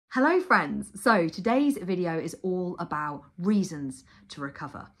Hello friends, so today's video is all about reasons to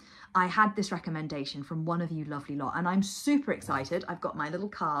recover. I had this recommendation from one of you lovely lot and I'm super excited. I've got my little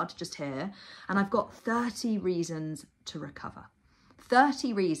card just here and I've got 30 reasons to recover.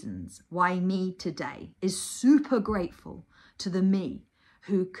 30 reasons why me today is super grateful to the me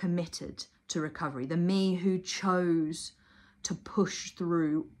who committed to recovery, the me who chose to push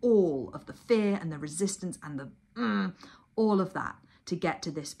through all of the fear and the resistance and the all of that to get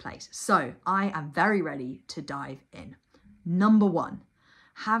to this place. So I am very ready to dive in. Number one,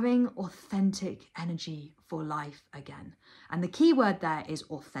 having authentic energy for life again. And the key word there is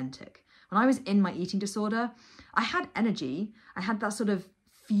authentic. When I was in my eating disorder, I had energy. I had that sort of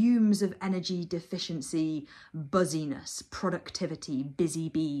fumes of energy deficiency, buzziness, productivity, busy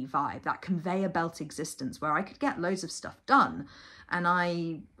bee vibe, that conveyor belt existence where I could get loads of stuff done. And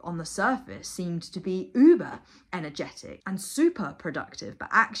I, on the surface, seemed to be uber energetic and super productive. But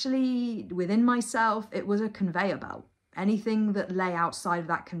actually, within myself, it was a conveyor belt. Anything that lay outside of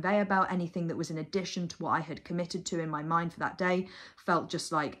that conveyor belt, anything that was in addition to what I had committed to in my mind for that day, felt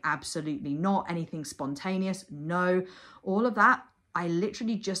just like absolutely not. Anything spontaneous, no. All of that, I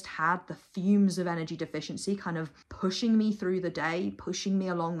literally just had the fumes of energy deficiency kind of pushing me through the day, pushing me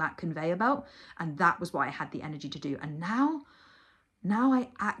along that conveyor belt. And that was what I had the energy to do. And now I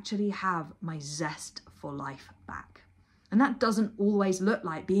actually have my zest for life back. And that doesn't always look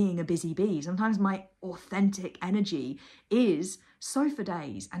like being a busy bee. Sometimes my authentic energy is sofa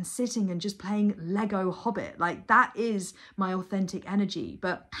days and sitting and just playing Lego Hobbit. Like that is my authentic energy.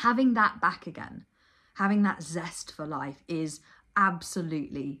 But having that back again, having that zest for life is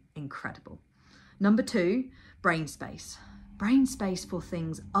absolutely incredible. Number two, brain space. Brain space for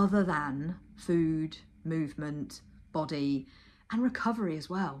things other than food, movement, body, and recovery as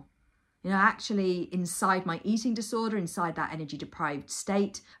well. You know, actually inside my eating disorder, inside that energy deprived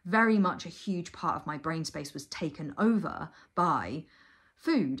state, very much a huge part of my brain space was taken over by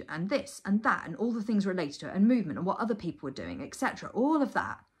food and this and that and all the things related to it and movement and what other people were doing, etc. All of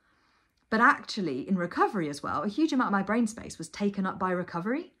that. But actually in recovery as well, a huge amount of my brain space was taken up by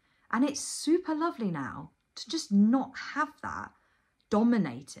recovery. And it's super lovely now to just not have that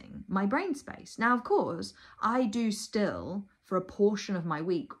dominating my brain space. Now, of course, I do still, for a portion of my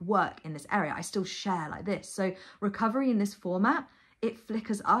week, work in this area. I still share like this. So recovery in this format, it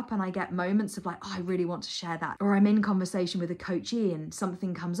flickers up and I get moments of like, oh, I really want to share that. Or I'm in conversation with a coachee and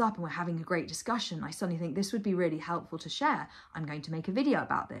something comes up and we're having a great discussion. I suddenly think this would be really helpful to share. I'm going to make a video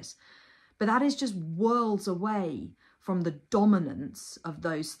about this. But that is just worlds away from the dominance of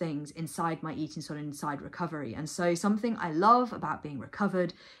those things inside my eating disorder, inside recovery. And so something I love about being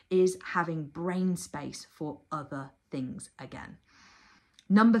recovered is having brain space for other things again.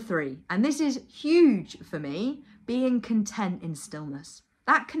 Number three, and this is huge for me, being content in stillness.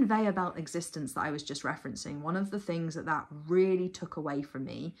 That conveyor belt existence that I was just referencing, one of the things that really took away from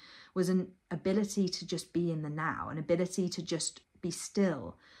me was an ability to just be in the now, an ability to just be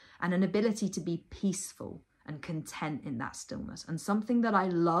still, and an ability to be peaceful and content in that stillness. And something that I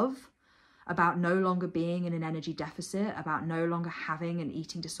love about no longer being in an energy deficit, about no longer having an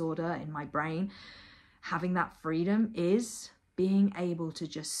eating disorder in my brain, having that freedom is being able to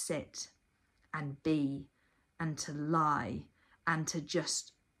just sit and be and to lie and to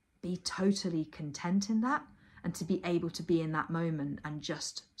just be totally content in that and to be able to be in that moment and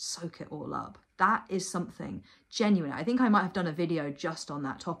just soak it all up. That is something genuine. I think I might have done a video just on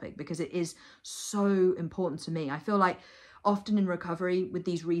that topic because it is so important to me. I feel like often in recovery with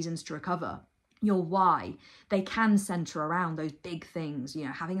these reasons to recover, your why, they can center around those big things, you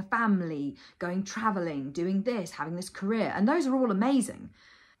know, having a family, going traveling, doing this, having this career, and those are all amazing.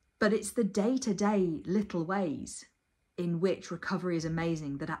 But it's the day-to-day little ways in which recovery is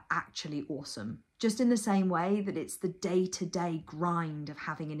amazing that are actually awesome. Just in the same way that it's the day-to-day grind of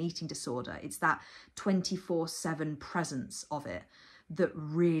having an eating disorder. It's that 24/7 presence of it that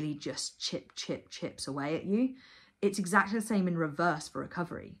really just chips away at you. It's exactly the same in reverse for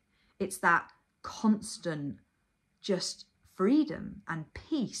recovery. It's that constant just freedom and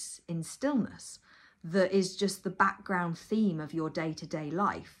peace in stillness that is just the background theme of your day-to-day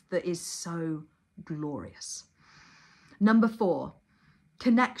life that is so glorious. Number four,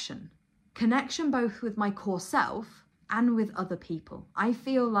 connection. Connection both with my core self and with other people. I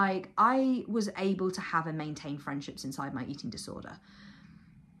feel like I was able to have and maintain friendships inside my eating disorder.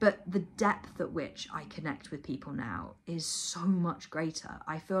 But the depth at which I connect with people now is so much greater.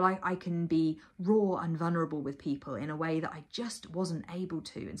 I feel like I can be raw and vulnerable with people in a way that I just wasn't able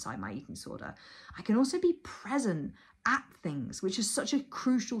to inside my eating disorder. I can also be present at things, which is such a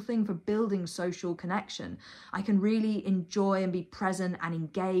crucial thing for building social connection. I can really enjoy and be present and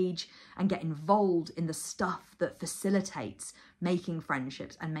engage and get involved in the stuff that facilitates making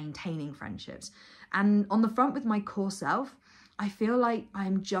friendships and maintaining friendships. And on the front with my core self, I feel like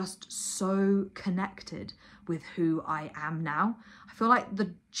I'm just so connected with who I am now. I feel like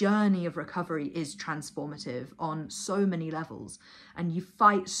the journey of recovery is transformative on so many levels, and you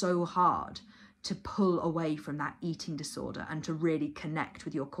fight so hard to pull away from that eating disorder and to really connect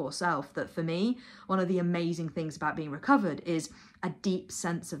with your core self. That for me, one of the amazing things about being recovered is a deep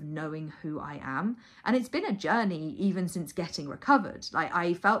sense of knowing who I am. And it's been a journey even since getting recovered. Like,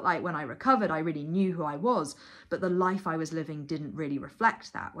 I felt like when I recovered, I really knew who I was, but the life I was living didn't really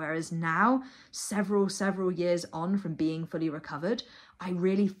reflect that. Whereas now, several years on from being fully recovered, I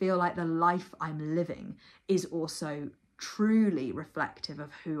really feel like the life I'm living is also truly reflective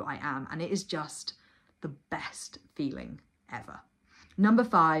of who I am, and it is just the best feeling ever. Number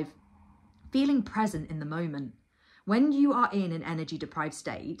 5, feeling present in the moment. When you are in an energy deprived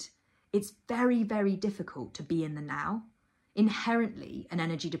state, it's very, very difficult to be in the now. Inherently, an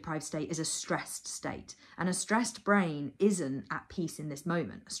energy deprived state is a stressed state, and a stressed brain isn't at peace in this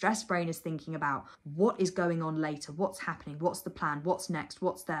moment. A stressed brain is thinking about what is going on later, what's happening, what's the plan, what's next,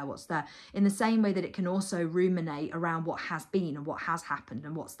 what's there, in the same way that it can also ruminate around what has been and what has happened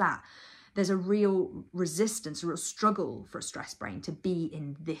and what's that. There's a real resistance, a real struggle for a stressed brain to be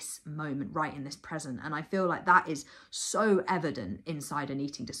in this moment, right in this present. And I feel like that is so evident inside an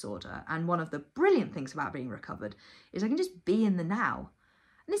eating disorder. And one of the brilliant things about being recovered is I can just be in the now.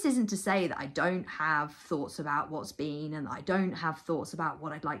 And this isn't to say that I don't have thoughts about what's been and I don't have thoughts about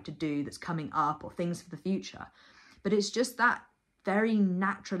what I'd like to do that's coming up or things for the future. But it's just that very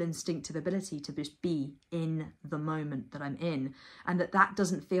natural instinctive ability to just be in the moment that I'm in, and that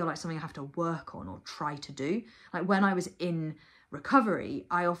doesn't feel like something I have to work on or try to do. Like when I was in recovery,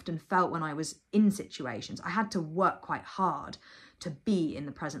 I often felt when I was in situations, I had to work quite hard to be in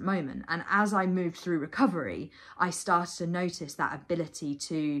the present moment. And as I moved through recovery, I started to notice that ability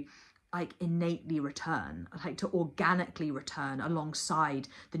to like innately return, like to organically return alongside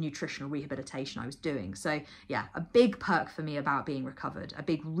the nutritional rehabilitation I was doing. So yeah, a big perk for me about being recovered, a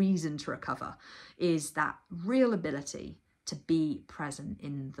big reason to recover, is that real ability to be present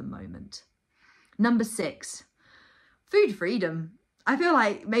in the moment. Number 6, food freedom. I feel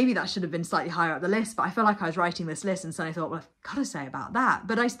like maybe that should have been slightly higher up the list, but I feel like I was writing this list and suddenly thought, well, I've got to say about that.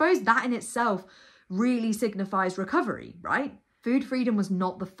 But I suppose that in itself really signifies recovery, right? Food freedom was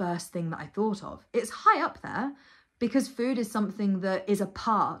not the first thing that I thought of. It's high up there because food is something that is a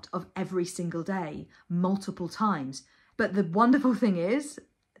part of every single day, multiple times. But the wonderful thing is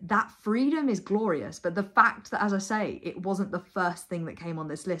that freedom is glorious. But the fact that, as I say, it wasn't the first thing that came on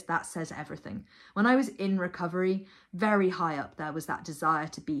this list, that says everything. When I was in recovery, very high up there was that desire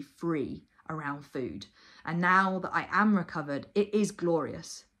to be free around food. And now that I am recovered, it is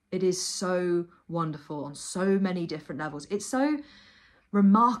glorious. It is so wonderful on so many different levels. It's so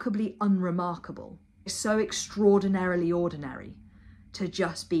remarkably unremarkable. It's so extraordinarily ordinary to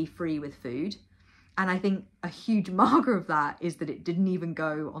just be free with food. And I think a huge marker of that is that it didn't even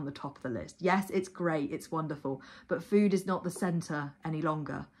go on the top of the list. Yes, it's great, it's wonderful, but food is not the center any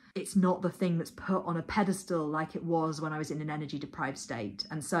longer. It's not the thing that's put on a pedestal like it was when I was in an energy deprived state.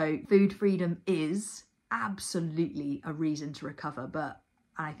 And so food freedom is absolutely a reason to recover, but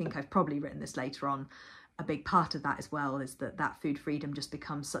I think I've probably written this later on, a big part of that as well is that food freedom just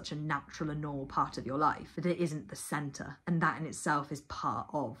becomes such a natural and normal part of your life that it isn't the centre, and that in itself is part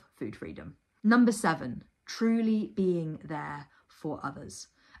of food freedom. Number 7, truly being there for others.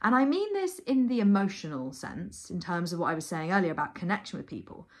 And I mean this in the emotional sense, in terms of what I was saying earlier about connection with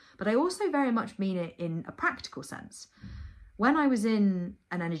people, but I also very much mean it in a practical sense. When I was in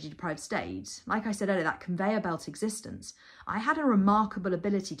an energy deprived state, like I said earlier, that conveyor belt existence, I had a remarkable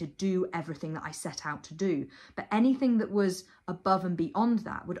ability to do everything that I set out to do. But anything that was above and beyond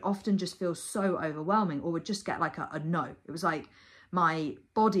that would often just feel so overwhelming, or would just get like a no. It was like my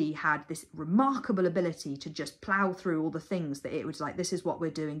body had this remarkable ability to just plow through all the things that it was like, this is what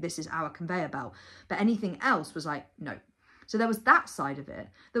we're doing, this is our conveyor belt. But anything else was like, no. So there was that side of it.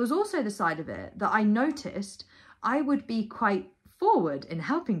 There was also the side of it that I noticed I would be quite forward in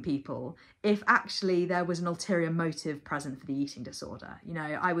helping people if actually there was an ulterior motive present for the eating disorder. You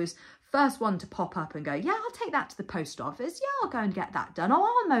know, I was first one to pop up and go, yeah, I'll take that to the post office. Yeah, I'll go and get that done. Oh,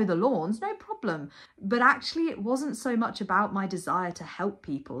 I'll mow the lawns, no problem. But actually it wasn't so much about my desire to help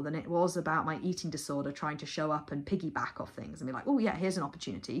people than it was about my eating disorder trying to show up and piggyback off things and be like, oh yeah, here's an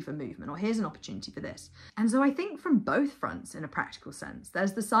opportunity for movement, or here's an opportunity for this. And so I think from both fronts, in a practical sense,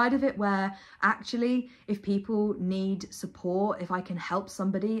 there's the side of it where actually if people need support, if I can help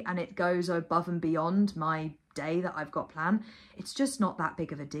somebody and it goes above and beyond my day that I've got planned, it's just not that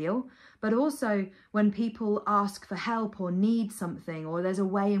big of a deal. But also when people ask for help or need something, or there's a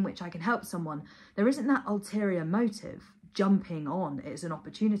way in which I can help someone, there isn't that ulterior motive jumping on it as an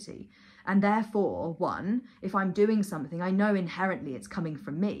opportunity. And therefore, one, if I'm doing something, I know inherently it's coming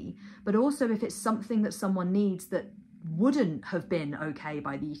from me, but also if it's something that someone needs that wouldn't have been okay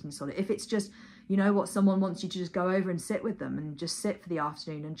by the eating disorder, if it's just, you know what, someone wants you to just go over and sit with them and just sit for the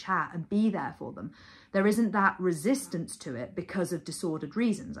afternoon and chat and be there for them, there isn't that resistance to it because of disordered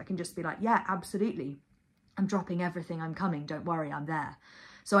reasons. I can just be like, yeah, absolutely, I'm dropping everything, I'm coming, don't worry, I'm there.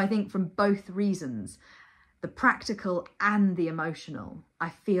 So I think from both reasons, the practical and the emotional, I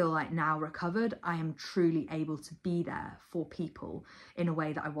feel like now recovered, I am truly able to be there for people in a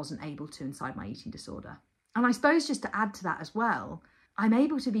way that I wasn't able to inside my eating disorder. And I suppose just to add to that as well, I'm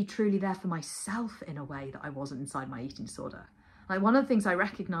able to be truly there for myself in a way that I wasn't inside my eating disorder. Like one of the things I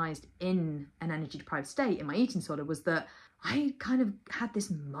recognised in an energy deprived state in my eating disorder was that I kind of had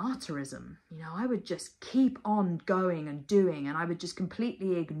this martyrism. You know, I would just keep on going and doing, and I would just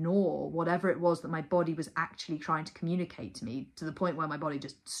completely ignore whatever it was that my body was actually trying to communicate to me, to the point where my body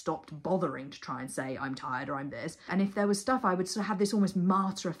just stopped bothering to try and say I'm tired or I'm this. And if there was stuff, I would sort of have this almost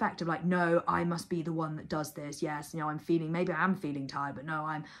martyr effect of like, no, I must be the one that does this. Yes, you know, maybe I am feeling tired, but no,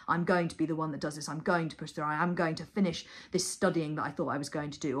 I'm going to be the one that does this. I'm going to push through. I am going to finish this studying that I thought I was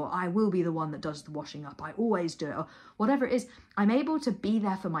going to do, or I will be the one that does the washing up. I always do it, or whatever it is. I'm able to be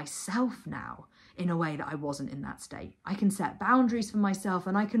there for myself now in a way that I wasn't in that state. I can set boundaries for myself,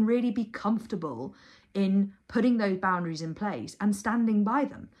 and I can really be comfortable in putting those boundaries in place and standing by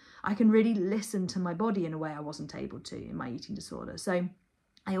them. I can really listen to my body in a way I wasn't able to in my eating disorder. So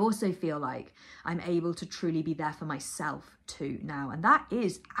I also feel like I'm able to truly be there for myself too now. And that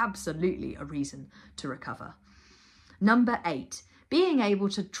is absolutely a reason to recover. Number 8. Being able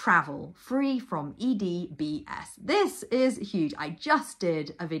to travel free from EDBS. This is huge. I just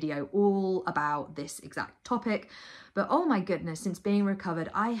did a video all about this exact topic, but oh my goodness, since being recovered,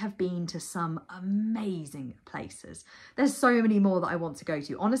 I have been to some amazing places. There's so many more that I want to go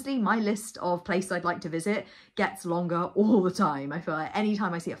to. Honestly, my list of places I'd like to visit gets longer all the time. I feel like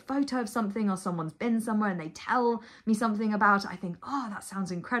anytime I see a photo of something or someone's been somewhere and they tell me something about it, I think, oh, that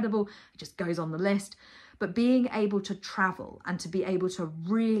sounds incredible. It just goes on the list. But being able to travel and to be able to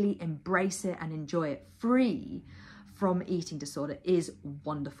really embrace it and enjoy it free from eating disorder is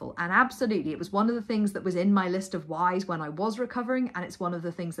wonderful. And absolutely, it was one of the things that was in my list of whys when I was recovering. And it's one of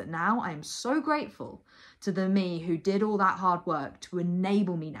the things that now I am so grateful to the me who did all that hard work to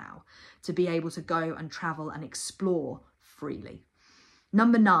enable me now to be able to go and travel and explore freely.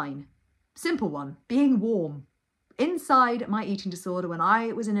 Number 9, simple one, being warm. Inside my eating disorder, when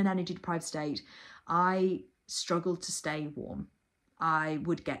I was in an energy deprived state, I struggled to stay warm. I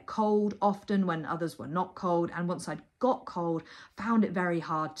would get cold often when others were not cold. And once I'd got cold, found it very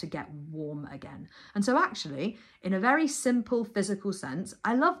hard to get warm again. And so actually, in a very simple physical sense,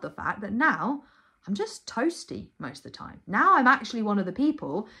 I love the fact that now I'm just toasty most of the time. Now I'm actually one of the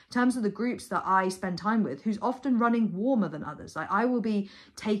people, in terms of the groups that I spend time with, who's often running warmer than others. Like I will be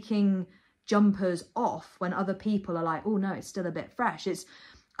taking jumpers off when other people are like, oh no, it's still a bit fresh. It's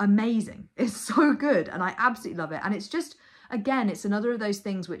amazing. It's so good. And I absolutely love it. And it's just, again, it's another of those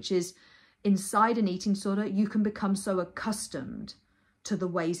things which is inside an eating disorder, you can become so accustomed to the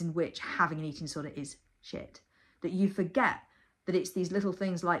ways in which having an eating disorder is shit, that you forget that it's these little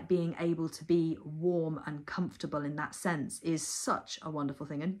things like being able to be warm and comfortable in that sense is such a wonderful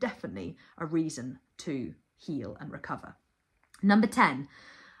thing, and definitely a reason to heal and recover. Number 10,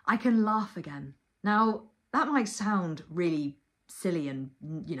 I can laugh again. Now, that might sound really silly and,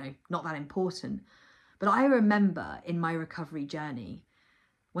 you know, not that important, but I remember in my recovery journey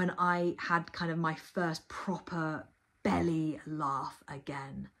when I had kind of my first proper belly laugh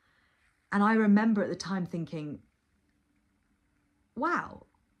again. And I remember at the time thinking, wow,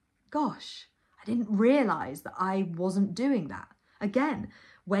 gosh, I didn't realise that I wasn't doing that. Again,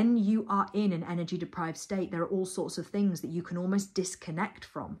 when you are in an energy deprived state, there are all sorts of things that you can almost disconnect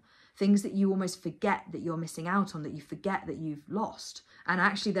from. things that you almost forget that you're missing out on, that you forget that you've lost. And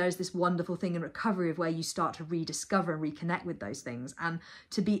actually there's this wonderful thing in recovery of where you start to rediscover and reconnect with those things. And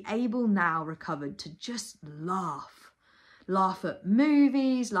to be able now, recovered, to just laugh at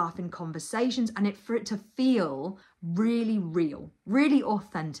movies, laugh in conversations, and for it to feel really real, really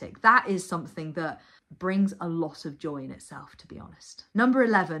authentic. That is something that brings a lot of joy in itself, to be honest. Number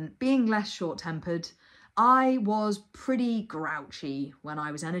 11, being less short-tempered. I was pretty grouchy when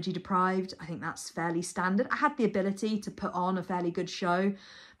I was energy deprived. I think that's fairly standard. I had the ability to put on a fairly good show,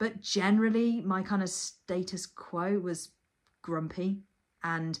 but generally my kind of status quo was grumpy,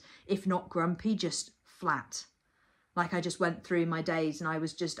 and if not grumpy, just flat. Like I just went through my days and I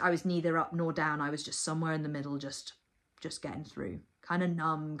was neither up nor down. I was just somewhere in the middle, just getting through, kind of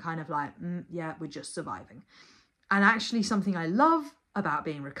numb, kind of like, yeah, we're just surviving. And actually something I love about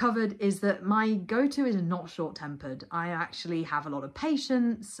being recovered is that my go-to is not short-tempered. I actually have a lot of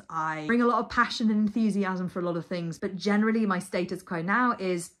patience. I bring a lot of passion and enthusiasm for a lot of things, but generally my status quo now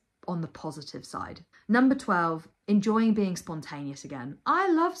is on the positive side. Number 12, enjoying being spontaneous again.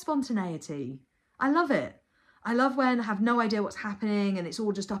 I love spontaneity. I love it. I love when I have no idea what's happening and it's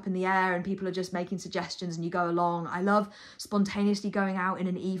all just up in the air and people are just making suggestions and you go along. I love spontaneously going out in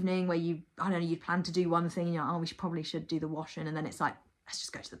an evening where you plan to do one thing and you're like, oh, we probably should do the washing. And then it's like, let's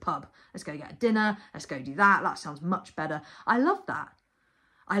just go to the pub. Let's go get a dinner. Let's go do that. That sounds much better. I love that.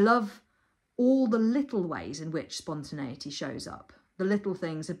 I love all the little ways in which spontaneity shows up. The little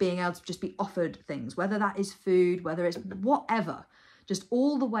things of being able to just be offered things, whether that is food, whether it's whatever. Just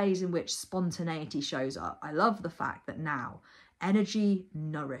all the ways in which spontaneity shows up. I love the fact that now, energy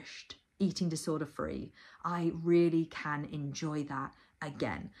nourished, eating disorder free, I really can enjoy that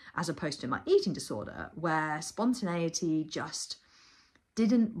again, as opposed to my eating disorder, where spontaneity just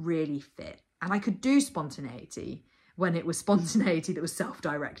didn't really fit. And I could do spontaneity when it was spontaneity that was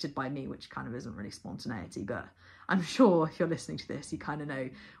self-directed by me, which kind of isn't really spontaneity, but I'm sure if you're listening to this, you kind of know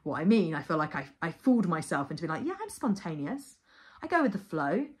what I mean. I feel like I fooled myself into being like, yeah, I'm spontaneous. I go with the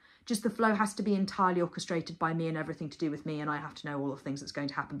flow, just the flow has to be entirely orchestrated by me and everything to do with me, and I have to know all the things that's going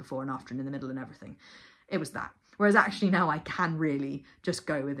to happen before and after and in the middle and everything. It was that. Whereas actually now I can really just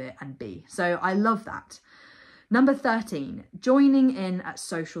go with it and be. So I love that. Number 13, joining in at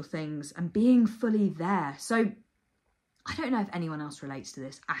social things and being fully there. So I don't know if anyone else relates to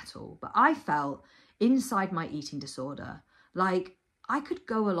this at all, but I felt inside my eating disorder like I could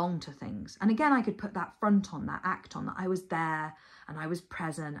go along to things. And again, I could put that front on, that act on, that I was there and I was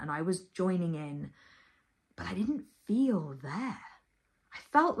present and I was joining in, but I didn't feel there. I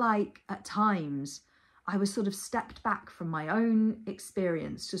felt like at times I was sort of stepped back from my own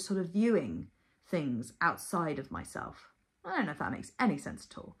experience to sort of viewing things outside of myself. I don't know if that makes any sense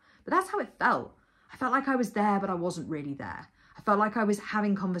at all, but that's how it felt. I felt like I was there, but I wasn't really there. I felt like I was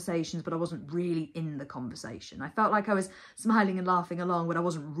having conversations, but I wasn't really in the conversation. I felt like I was smiling and laughing along, but I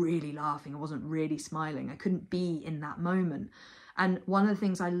wasn't really laughing. I wasn't really smiling. I couldn't be in that moment. And one of the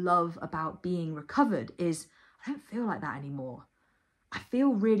things I love about being recovered is I don't feel like that anymore. I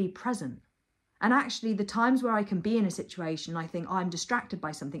feel really present. And actually the times where I can be in a situation, I think, oh, I'm distracted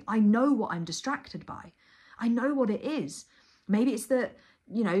by something. I know what I'm distracted by. I know what it is. Maybe it's that,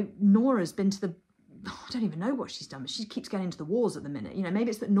 Nora's been to the, I don't even know what she's done, but she keeps getting into the wars at the minute.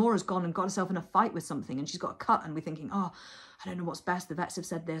 Maybe it's that Nora's gone and got herself in a fight with something and she's got a cut and we're thinking, oh, I don't know what's best. The vets have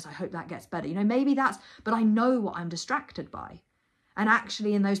said this. I hope that gets better. Maybe that's, but I know what I'm distracted by. And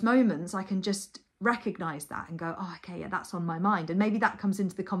actually in those moments, I can just recognize that and go, oh, okay, yeah, that's on my mind. And maybe that comes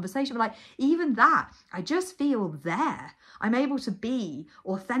into the conversation. But like, even that, I just feel there. I'm able to be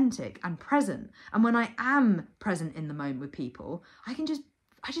authentic and present. And when I am present in the moment with people, I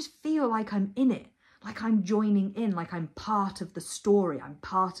just feel like I'm in it. Like I'm joining in, like I'm part of the story, I'm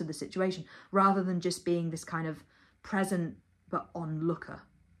part of the situation, rather than just being this kind of present but onlooker.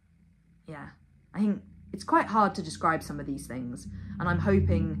 Yeah, I think it's quite hard to describe some of these things, and I'm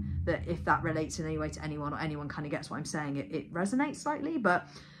hoping that if that relates in any way to anyone, or anyone kind of gets what I'm saying, it resonates slightly. But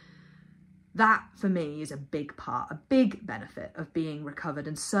that for me is a big part, a big benefit of being recovered,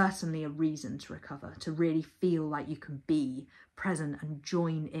 and certainly a reason to recover, to really feel like you can be present and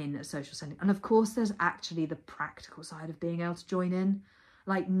join in a social setting. And of course there's actually the practical side of being able to join in,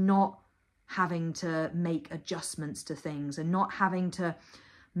 like not having to make adjustments to things and not having to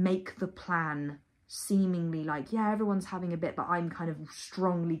make the plan seemingly like, yeah, everyone's having a bit, but I'm kind of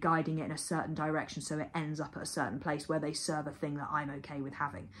strongly guiding it in a certain direction, so it ends up at a certain place where they serve a thing that I'm okay with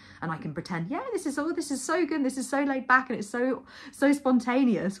having, and I can pretend, yeah, this is so good, this is so laid back, and it's so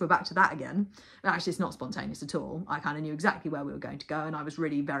spontaneous. We're back to that again. Actually, it's not spontaneous at all. I kind of knew exactly where we were going to go, and I was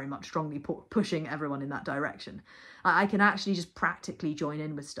really very much strongly pushing everyone in that direction. I can actually just practically join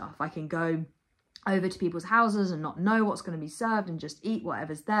in with stuff. I can go over to people's houses and not know what's going to be served and just eat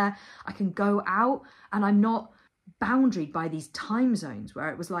whatever's there. I can go out and I'm not boundaried by these time zones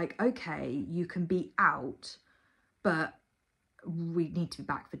where it was like, okay, you can be out, but we need to be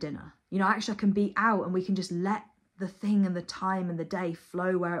back for dinner. You know, actually I can be out and we can just let the thing and the time and the day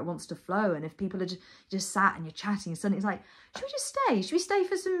flow where it wants to flow. And if people are just sat and you're chatting and suddenly it's like, should we just stay? Should we stay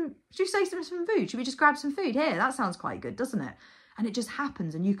for some food? Should we just grab some food? Here, that sounds quite good, doesn't it? And it just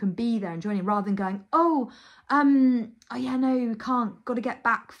happens, and you can be there and joining rather than going, oh yeah, no, we can't, got to get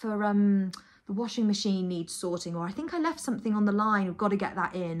back for the washing machine needs sorting, or I think I left something on the line, we've got to get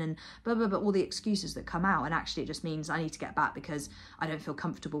that in, and blah, blah, blah, all the excuses that come out. And actually it just means I need to get back because I don't feel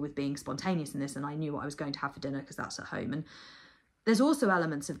comfortable with being spontaneous in this, and I knew what I was going to have for dinner because that's at home. And there's also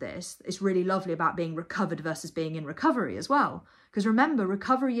elements of this, it's really lovely about being recovered versus being in recovery as well. Because remember,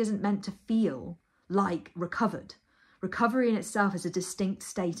 recovery isn't meant to feel like recovered. Recovery in itself is a distinct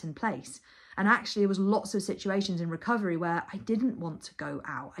state and place. And actually there was lots of situations in recovery where I didn't want to go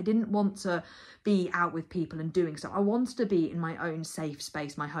out. I didn't want to be out with people and doing stuff. I wanted to be in my own safe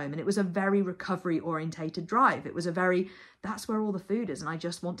space, my home. And it was a very recovery orientated drive. It was a very, that's where all the food is. And I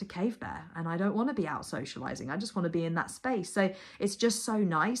just want to cave there. And I don't want to be out socializing. I just want to be in that space. So it's just so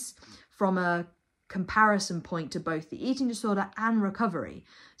nice from a comparison point to both the eating disorder and recovery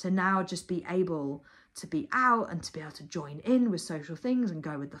to now just be able to be out and to be able to join in with social things and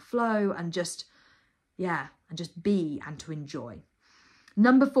go with the flow and just, yeah, and just be and to enjoy.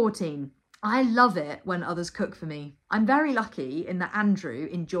 Number 14, I love it when others cook for me. I'm very lucky in that Andrew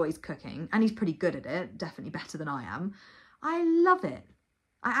enjoys cooking and he's pretty good at it, definitely better than I am. I love it.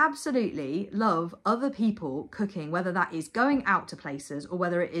 I absolutely love other people cooking, whether that is going out to places or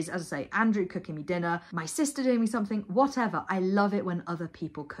whether it is, as I say, Andrew cooking me dinner, my sister doing me something, whatever. I love it when other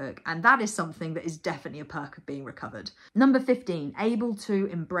people cook. And that is something that is definitely a perk of being recovered. Number 15, able to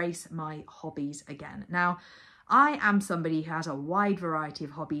embrace my hobbies again. Now, I am somebody who has a wide variety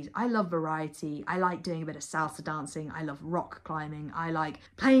of hobbies. I love variety. I like doing a bit of salsa dancing. I love rock climbing. I like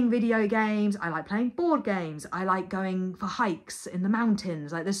playing video games. I like playing board games. I like going for hikes in the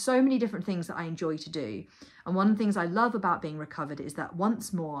mountains. Like, there's so many different things that I enjoy to do. And one of the things I love about being recovered is that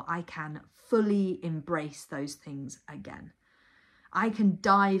once more, I can fully embrace those things again. I can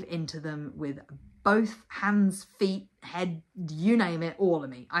dive into them with both hands, feet, head, you name it, all of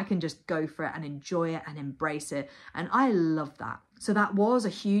me. I can just go for it and enjoy it and embrace it. And I love that. So that was a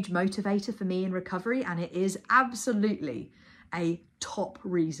huge motivator for me in recovery. And it is absolutely a top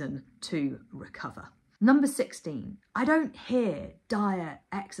reason to recover. Number 16, I don't hear diet,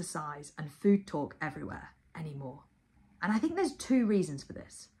 exercise and food talk everywhere anymore. And I think there's two reasons for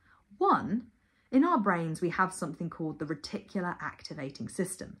this. One, in our brains, we have something called the reticular activating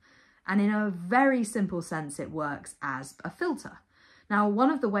system. And in a very simple sense, it works as a filter. Now,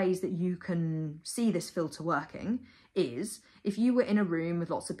 one of the ways that you can see this filter working is if you were in a room with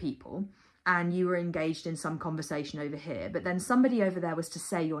lots of people and you were engaged in some conversation over here, but then somebody over there was to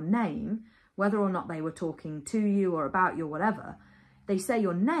say your name, whether or not they were talking to you or about you or whatever, they say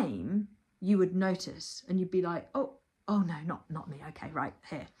your name, you would notice and you'd be like, oh no, not me. Okay, right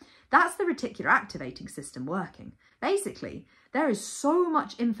here. That's the reticular activating system working. Basically, there is so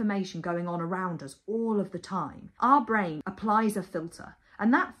much information going on around us all of the time. Our brain applies a filter,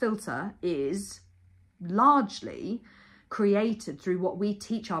 and that filter is largely created through what we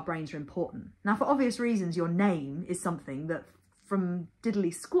teach our brains are important. Now, for obvious reasons, your name is something that from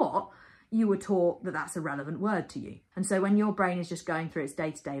diddly squat, you were taught that that's a relevant word to you. And so when your brain is just going through its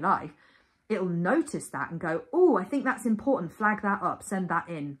day-to-day life, it'll notice that and go, oh, I think that's important, flag that up, send that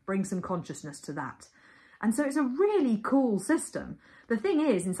in, bring some consciousness to that. And so it's a really cool system. The thing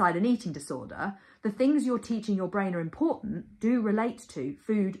is, inside an eating disorder, the things you're teaching your brain are important do relate to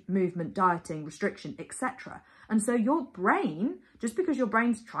food, movement, dieting, restriction, etc. And so your brain, just because your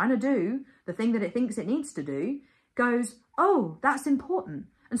brain's trying to do the thing that it thinks it needs to do, goes, oh, that's important.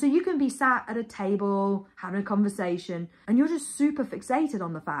 And so you can be sat at a table, having a conversation, and you're just super fixated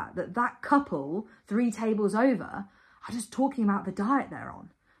on the fact that that couple 3 tables over are just talking about the diet they're on.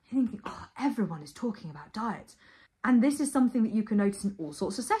 You're thinking, oh, everyone is talking about diets. And this is something that you can notice in all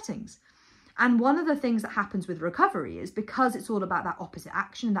sorts of settings. And one of the things that happens with recovery is because it's all about that opposite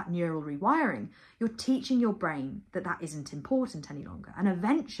action, that neural rewiring, you're teaching your brain that that isn't important any longer. And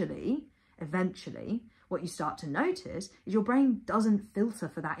eventually eventually what you start to notice is your brain doesn't filter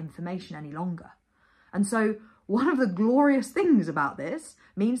for that information any longer. And so one of the glorious things about this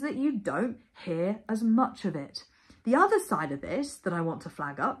means that you don't hear as much of it. The other side of this that I want to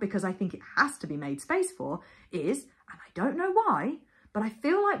flag up, because I think it has to be made space for, is, and I don't know why, but I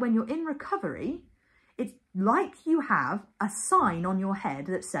feel like when you're in recovery, it's like you have a sign on your head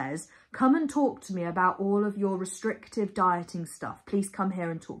that says, come and talk to me about all of your restrictive dieting stuff. Please come here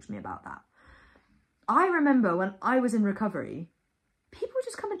and talk to me about that. I remember when I was in recovery, people would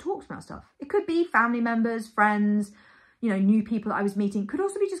just come and talk to me about stuff. It could be family members, friends, you know, new people that I was meeting. It could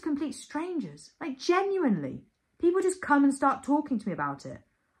also be just complete strangers, like genuinely. People just come and start talking to me about it.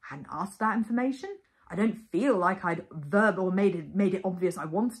 I hadn't asked for that information. I don't feel like I'd made it obvious I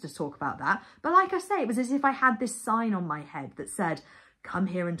wanted to talk about that. But like I say, it was as if I had this sign on my head that said, come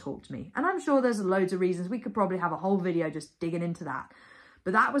here and talk to me. And I'm sure there's loads of reasons. We could probably have a whole video just digging into that.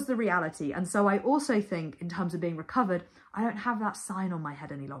 But that was the reality. And so I also think in terms of being recovered, I don't have that sign on my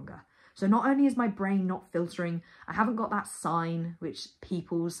head any longer. So not only is my brain not filtering, I haven't got that sign which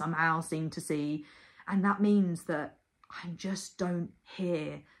people somehow seem to see. And that means that I just don't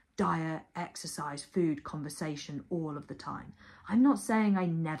hear diet, exercise, food, conversation all of the time. I'm not saying I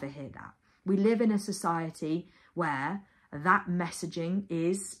never hear that. We live in a society where that messaging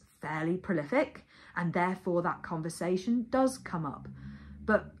is fairly prolific and therefore that conversation does come up.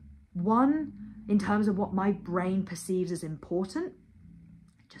 But one, in terms of what my brain perceives as important,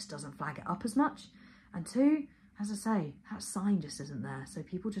 it just doesn't flag it up as much. And two, as I say, that sign just isn't there. So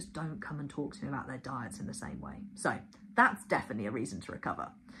people just don't come and talk to me about their diets in the same way. So that's definitely a reason to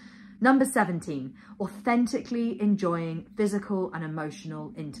recover. Number 17, authentically enjoying physical and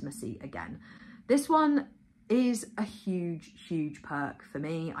emotional intimacy again. This one is a huge, huge perk for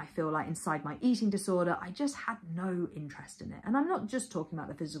me. I feel like inside my eating disorder, I just had no interest in it. And I'm not just talking about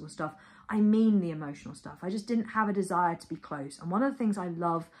the physical stuff, I mean the emotional stuff. I just didn't have a desire to be close. And one of the things I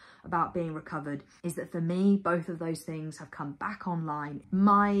love about being recovered is that for me, both of those things have come back online.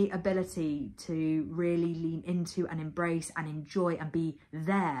 My ability to really lean into and embrace and enjoy and be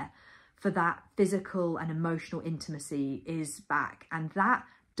there for that physical and emotional intimacy is back. And that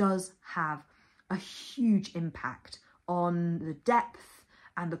does have a huge impact on the depth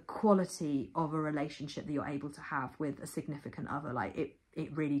and the quality of a relationship that you're able to have with a significant other. Like it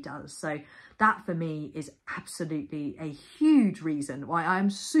really does. So that for me is absolutely a huge reason why I'm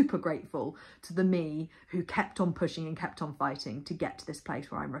super grateful to the me who kept on pushing and kept on fighting to get to this place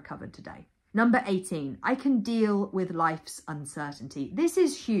where I'm recovered today. Number 18, I can deal with life's uncertainty. This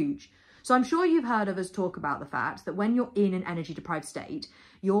is huge. So I'm sure you've heard of us talk about the fact that when you're in an energy deprived state,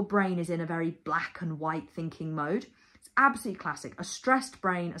 your brain is in a very black and white thinking mode. It's absolutely classic. A stressed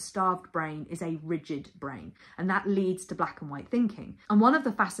brain, a starved brain is a rigid brain, and that leads to black and white thinking. And one of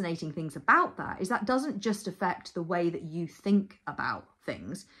the fascinating things about that is that doesn't just affect the way that you think about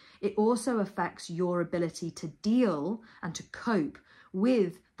things. It also affects your ability to deal and to cope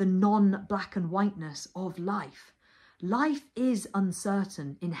with the non-black and whiteness of life. Life is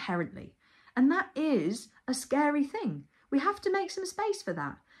uncertain inherently, and that is a scary thing. We have to make some space for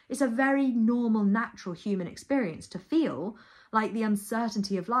that. It's a very normal, natural human experience to feel like the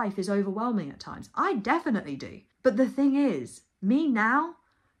uncertainty of life is overwhelming at times. I definitely do. But the thing is, me now,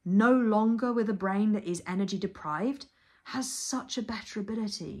 no longer with a brain that is energy deprived, has such a better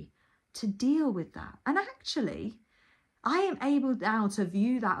ability to deal with that. And actually, I am able now to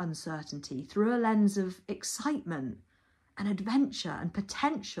view that uncertainty through a lens of excitement and adventure and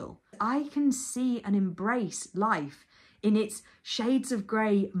potential. I can see and embrace life in its shades of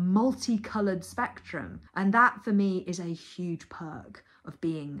grey, multicoloured spectrum. And that for me is a huge perk of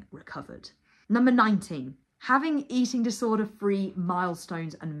being recovered. Number 19, having eating disorder free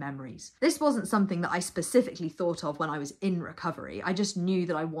milestones and memories. This wasn't something that I specifically thought of when I was in recovery. I just knew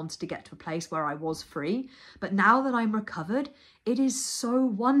that I wanted to get to a place where I was free. But now that I'm recovered, it is so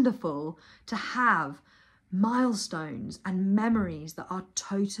wonderful to have milestones and memories that are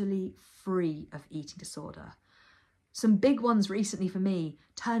totally free of eating disorder. Some big ones recently for me: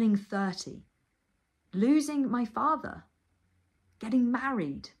 turning 30, losing my father, getting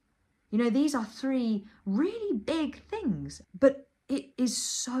married. You know, these are three really big things, but it is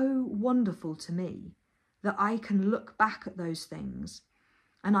so wonderful to me that I can look back at those things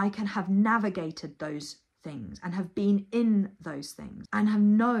and I can have navigated those things and have been in those things and have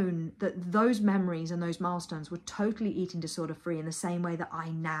known that those memories and those milestones were totally eating disorder free in the same way that I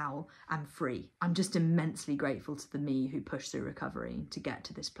now am free. I'm just immensely grateful to the me who pushed through recovery to get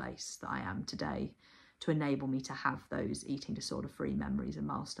to this place that I am today, to enable me to have those eating disorder free memories and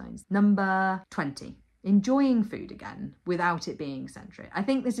milestones. Number 20, enjoying food again without it being centric. I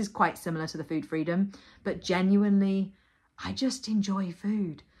think this is quite similar to the food freedom, but genuinely, I just enjoy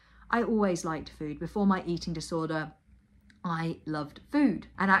food. I always liked food. Before my eating disorder, I loved food,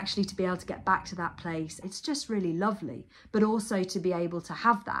 and actually to be able to get back to that place, it's just really lovely. But also to be able to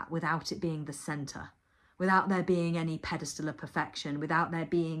have that without it being the center, without there being any pedestal of perfection, without there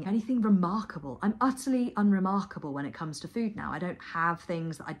being anything remarkable. I'm utterly unremarkable when it comes to food now. I don't have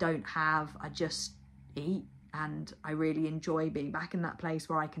things that I don't have. I just eat, and I really enjoy being back in that place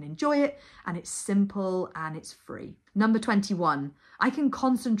where I can enjoy it, and it's simple and it's free. Number 21, I can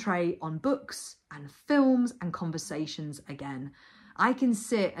concentrate on books and films and conversations again. I can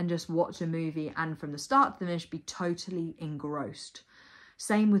sit and just watch a movie and from the start to the finish be totally engrossed.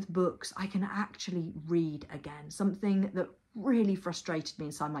 Same with books, I can actually read again. Something that really frustrated me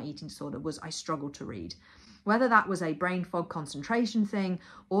inside my eating disorder was I struggled to read. Whether that was a brain fog concentration thing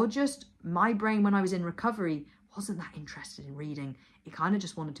or just my brain when I was in recovery wasn't that interested in reading. It kind of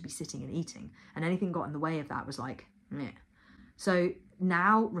just wanted to be sitting and eating, and anything got in the way of that was like, meh. So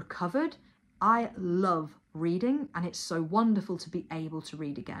now recovered, I love reading, and it's so wonderful to be able to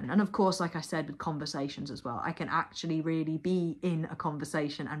read again. And of course, like I said, with conversations as well, I can actually really be in a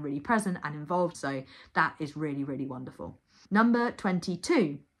conversation and really present and involved. So that is really, really wonderful. Number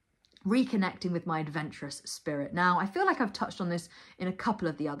 22. Reconnecting with my adventurous spirit. Now, I feel like I've touched on this in a couple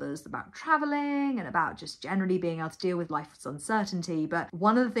of the others about traveling and about just generally being able to deal with life's uncertainty. But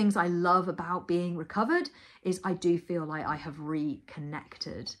one of the things I love about being recovered is I do feel like I have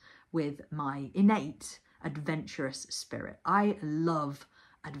reconnected with my innate adventurous spirit. I love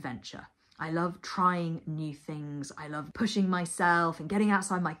adventure. I love trying new things. I love pushing myself and getting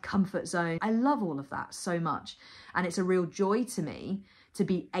outside my comfort zone. I love all of that so much. And it's a real joy to me to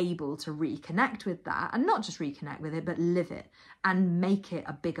be able to reconnect with that, and not just reconnect with it, but live it and make it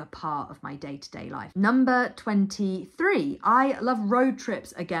a bigger part of my day-to-day life. Number 23, I love road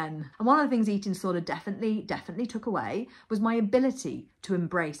trips again. And one of the things eating disorder definitely took away was my ability to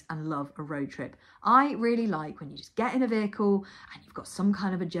embrace and love a road trip. I really like when you just get in a vehicle and you've got some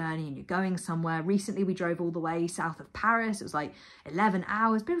kind of a journey and you're going somewhere. Recently, we drove all the way south of Paris. It was like 11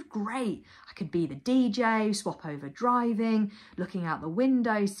 hours, but it was great. I could be the DJ, swap over driving, looking out the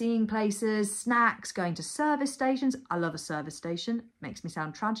window, seeing places, snacks, going to service stations. I love a service station. Makes me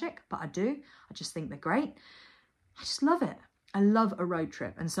sound tragic, but I do. I just think they're great. I just love it. I love a road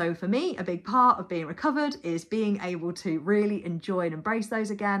trip. And so for me, a big part of being recovered is being able to really enjoy and embrace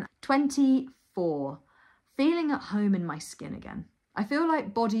those again. 24, feeling at home in my skin again. I feel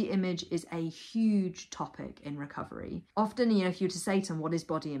like body image is a huge topic in recovery. Often, if you were to say to them, what is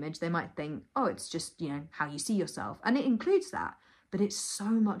body image? They might think, oh, it's just, how you see yourself. And it includes that, but it's so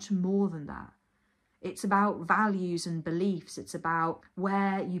much more than that. It's about values and beliefs. It's about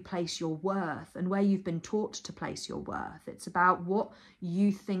where you place your worth and where you've been taught to place your worth. It's about what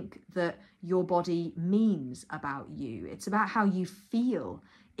you think that your body means about you. It's about how you feel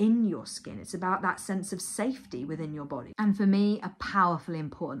in your skin. It's about that sense of safety within your body. And for me, a powerfully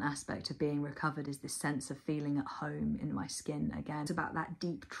important aspect of being recovered is this sense of feeling at home in my skin again. It's about that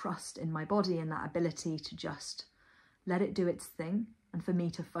deep trust in my body and that ability to just let it do its thing, and for me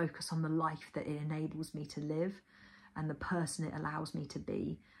to focus on the life that it enables me to live and the person it allows me to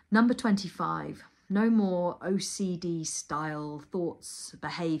be. Number 25, no more OCD style thoughts,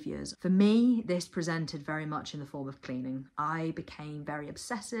 behaviours. For me, this presented very much in the form of cleaning. I became very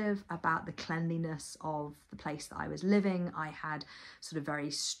obsessive about the cleanliness of the place that I was living. I had sort of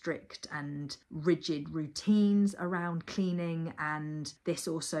very strict and rigid routines around cleaning, and this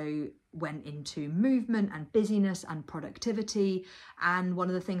also went into movement and busyness and productivity. And one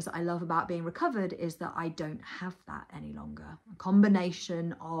of the things that I love about being recovered is that I don't have that any longer. A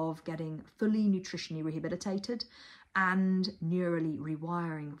combination of getting fully nutritionally rehabilitated and neurally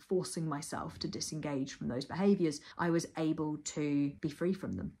rewiring, forcing myself to disengage from those behaviours, I was able to be free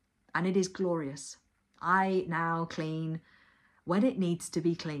from them. And it is glorious. I now clean when it needs to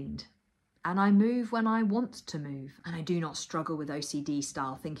be cleaned. And I move when I want to move. And I do not struggle with OCD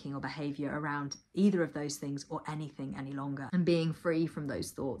style thinking or behaviour around either of those things or anything any longer. And being free from those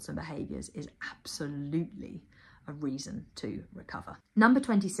thoughts and behaviours is absolutely a reason to recover. Number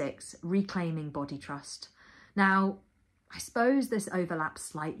 26, reclaiming body trust. Now, I suppose this overlaps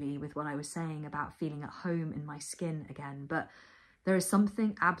slightly with what I was saying about feeling at home in my skin again, but there is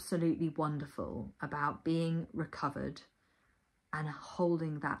something absolutely wonderful about being recovered and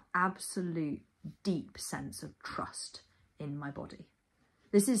holding that absolute deep sense of trust in my body.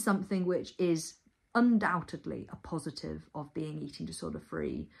 This is something which is undoubtedly a positive of being eating disorder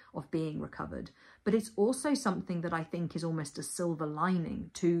free, of being recovered, but it's also something that I think is almost a silver lining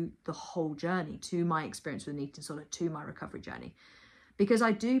to the whole journey, to my experience with an eating disorder, to my recovery journey. Because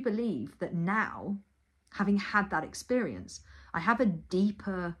I do believe that now, having had that experience, I have a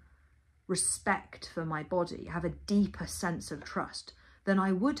deeper respect for my body, I have a deeper sense of trust than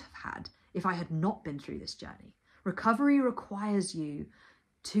I would have had if I had not been through this journey. Recovery requires you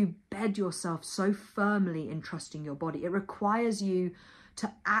to bed yourself so firmly in trusting your body. It requires you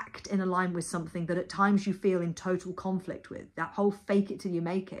to act in alignment with something that at times you feel in total conflict with. That whole fake it till you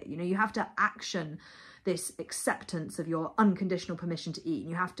make it. You know, you have to action this acceptance of your unconditional permission to eat. And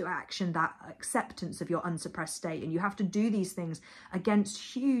you have to action that acceptance of your unsuppressed state. And you have to do these things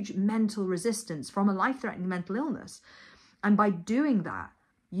against huge mental resistance from a life-threatening mental illness. And by doing that,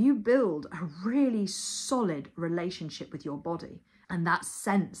 you build a really solid relationship with your body. And that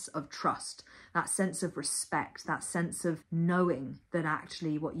sense of trust, that sense of respect, that sense of knowing that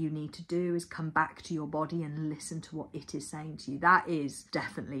actually what you need to do is come back to your body and listen to what it is saying to you. That is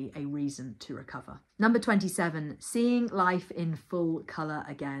definitely a reason to recover. Number 27, seeing life in full colour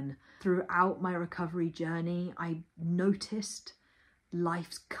again. Throughout my recovery journey, I noticed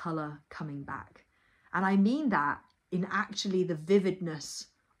life's colour coming back. And I mean that in actually the vividness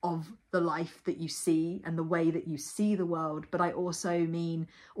of the life that you see and the way that you see the world, but I also mean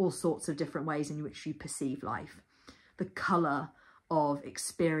all sorts of different ways in which you perceive life. The colour of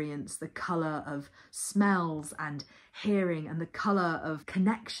experience, the colour of smells and hearing, and the colour of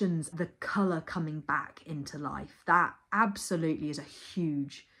connections, the colour coming back into life. That absolutely is a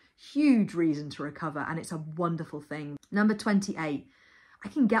huge, huge reason to recover, and it's a wonderful thing. Number 28, I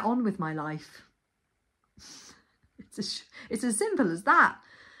can get on with my life. It's as simple as that.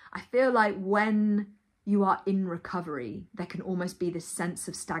 I feel like when you are in recovery, there can almost be this sense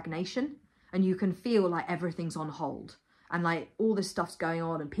of stagnation, and you can feel like everything's on hold and like all this stuff's going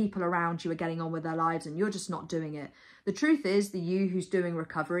on and people around you are getting on with their lives and you're just not doing it. The truth is, the you who's doing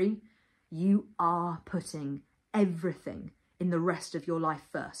recovery, you are putting everything in the rest of your life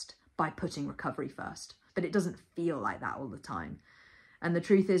first by putting recovery first. But it doesn't feel like that all the time. And the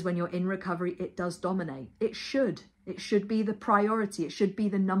truth is, when you're in recovery, it does dominate. It should. It should be the priority. It should be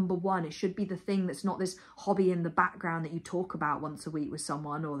the number one. It should be the thing that's not this hobby in the background that you talk about once a week with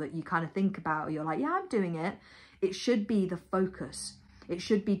someone, or that you kind of think about, or you're like, yeah, I'm doing it. It should be the focus. It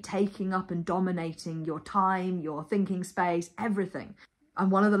should be taking up and dominating your time, your thinking space, everything.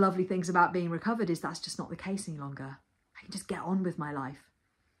 And one of the lovely things about being recovered is that's just not the case any longer. I can just get on with my life.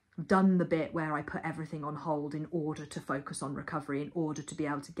 I've done the bit where I put everything on hold in order to focus on recovery, in order to be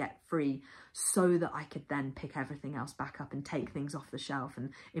able to get free, so that I could then pick everything else back up and take things off the shelf and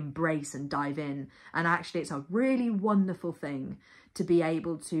embrace and dive in. And actually, it's a really wonderful thing to be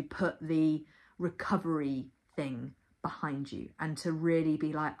able to put the recovery thing behind you and to really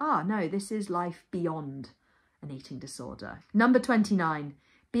be like, ah, no, this is life beyond an eating disorder. Number 29,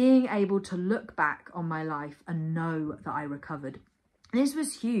 being able to look back on my life and know that I recovered. This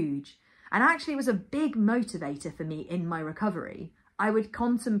was huge, and actually it was a big motivator for me in my recovery. I would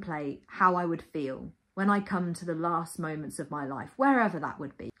contemplate how I would feel when I come to the last moments of my life, wherever that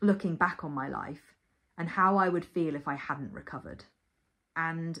would be, looking back on my life, and how I would feel if I hadn't recovered.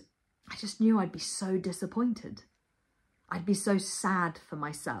 And I just knew I'd be so disappointed. I'd be so sad for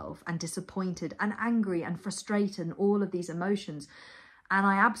myself and disappointed and angry and frustrated and all of these emotions. And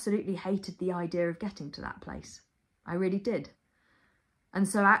I absolutely hated the idea of getting to that place. I really did. And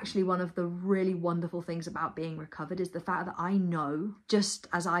so actually one of the really wonderful things about being recovered is the fact that I know, just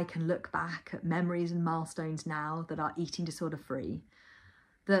as I can look back at memories and milestones now that are eating disorder free,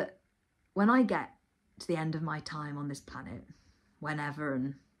 that when I get to the end of my time on this planet, whenever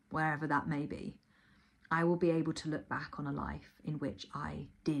and wherever that may be, I will be able to look back on a life in which I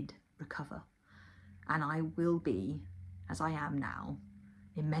did recover. And I will be, as I am now,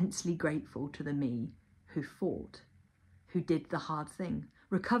 immensely grateful to the me who fought, who did the hard thing.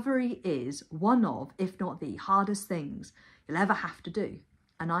 Recovery is one of, if not the hardest things you'll ever have to do.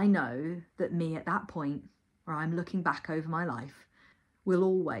 And I know that me at that point, where I'm looking back over my life, will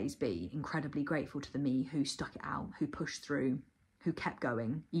always be incredibly grateful to the me who stuck it out, who pushed through, who kept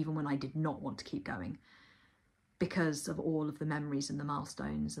going, even when I did not want to keep going, because of all of the memories and the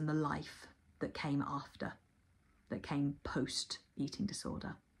milestones and the life that came after, that came post eating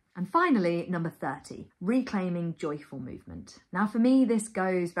disorder. And finally, number 30, reclaiming joyful movement. Now for me, this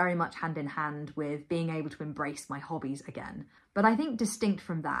goes very much hand in hand with being able to embrace my hobbies again. But I think distinct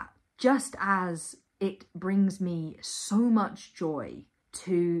from that, just as it brings me so much joy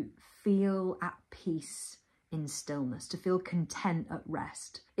to feel at peace in stillness, to feel content at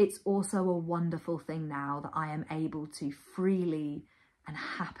rest. It's also a wonderful thing now that I am able to freely and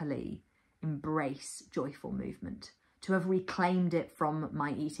happily embrace joyful movement, to have reclaimed it from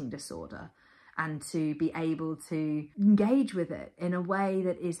my eating disorder, and to be able to engage with it in a way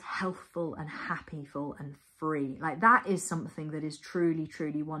that is healthful and happyful and free. Like, that is something that is truly,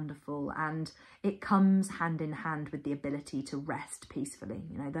 truly wonderful. And it comes hand in hand with the ability to rest peacefully.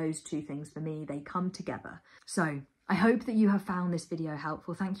 You know, those two things for me, they come together. So I hope that you have found this video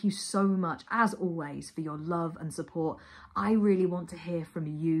helpful. Thank you so much, as always, for your love and support. I really want to hear from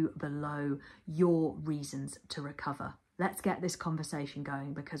you below your reasons to recover. Let's get this conversation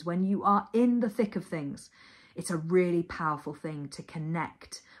going, because when you are in the thick of things, it's a really powerful thing to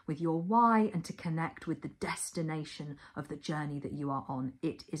connect with your why and to connect with the destination of the journey that you are on.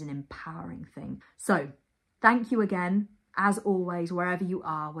 It is an empowering thing. So thank you again. As always, wherever you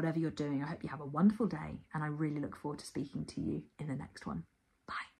are, whatever you're doing, I hope you have a wonderful day, and I really look forward to speaking to you in the next one. Bye.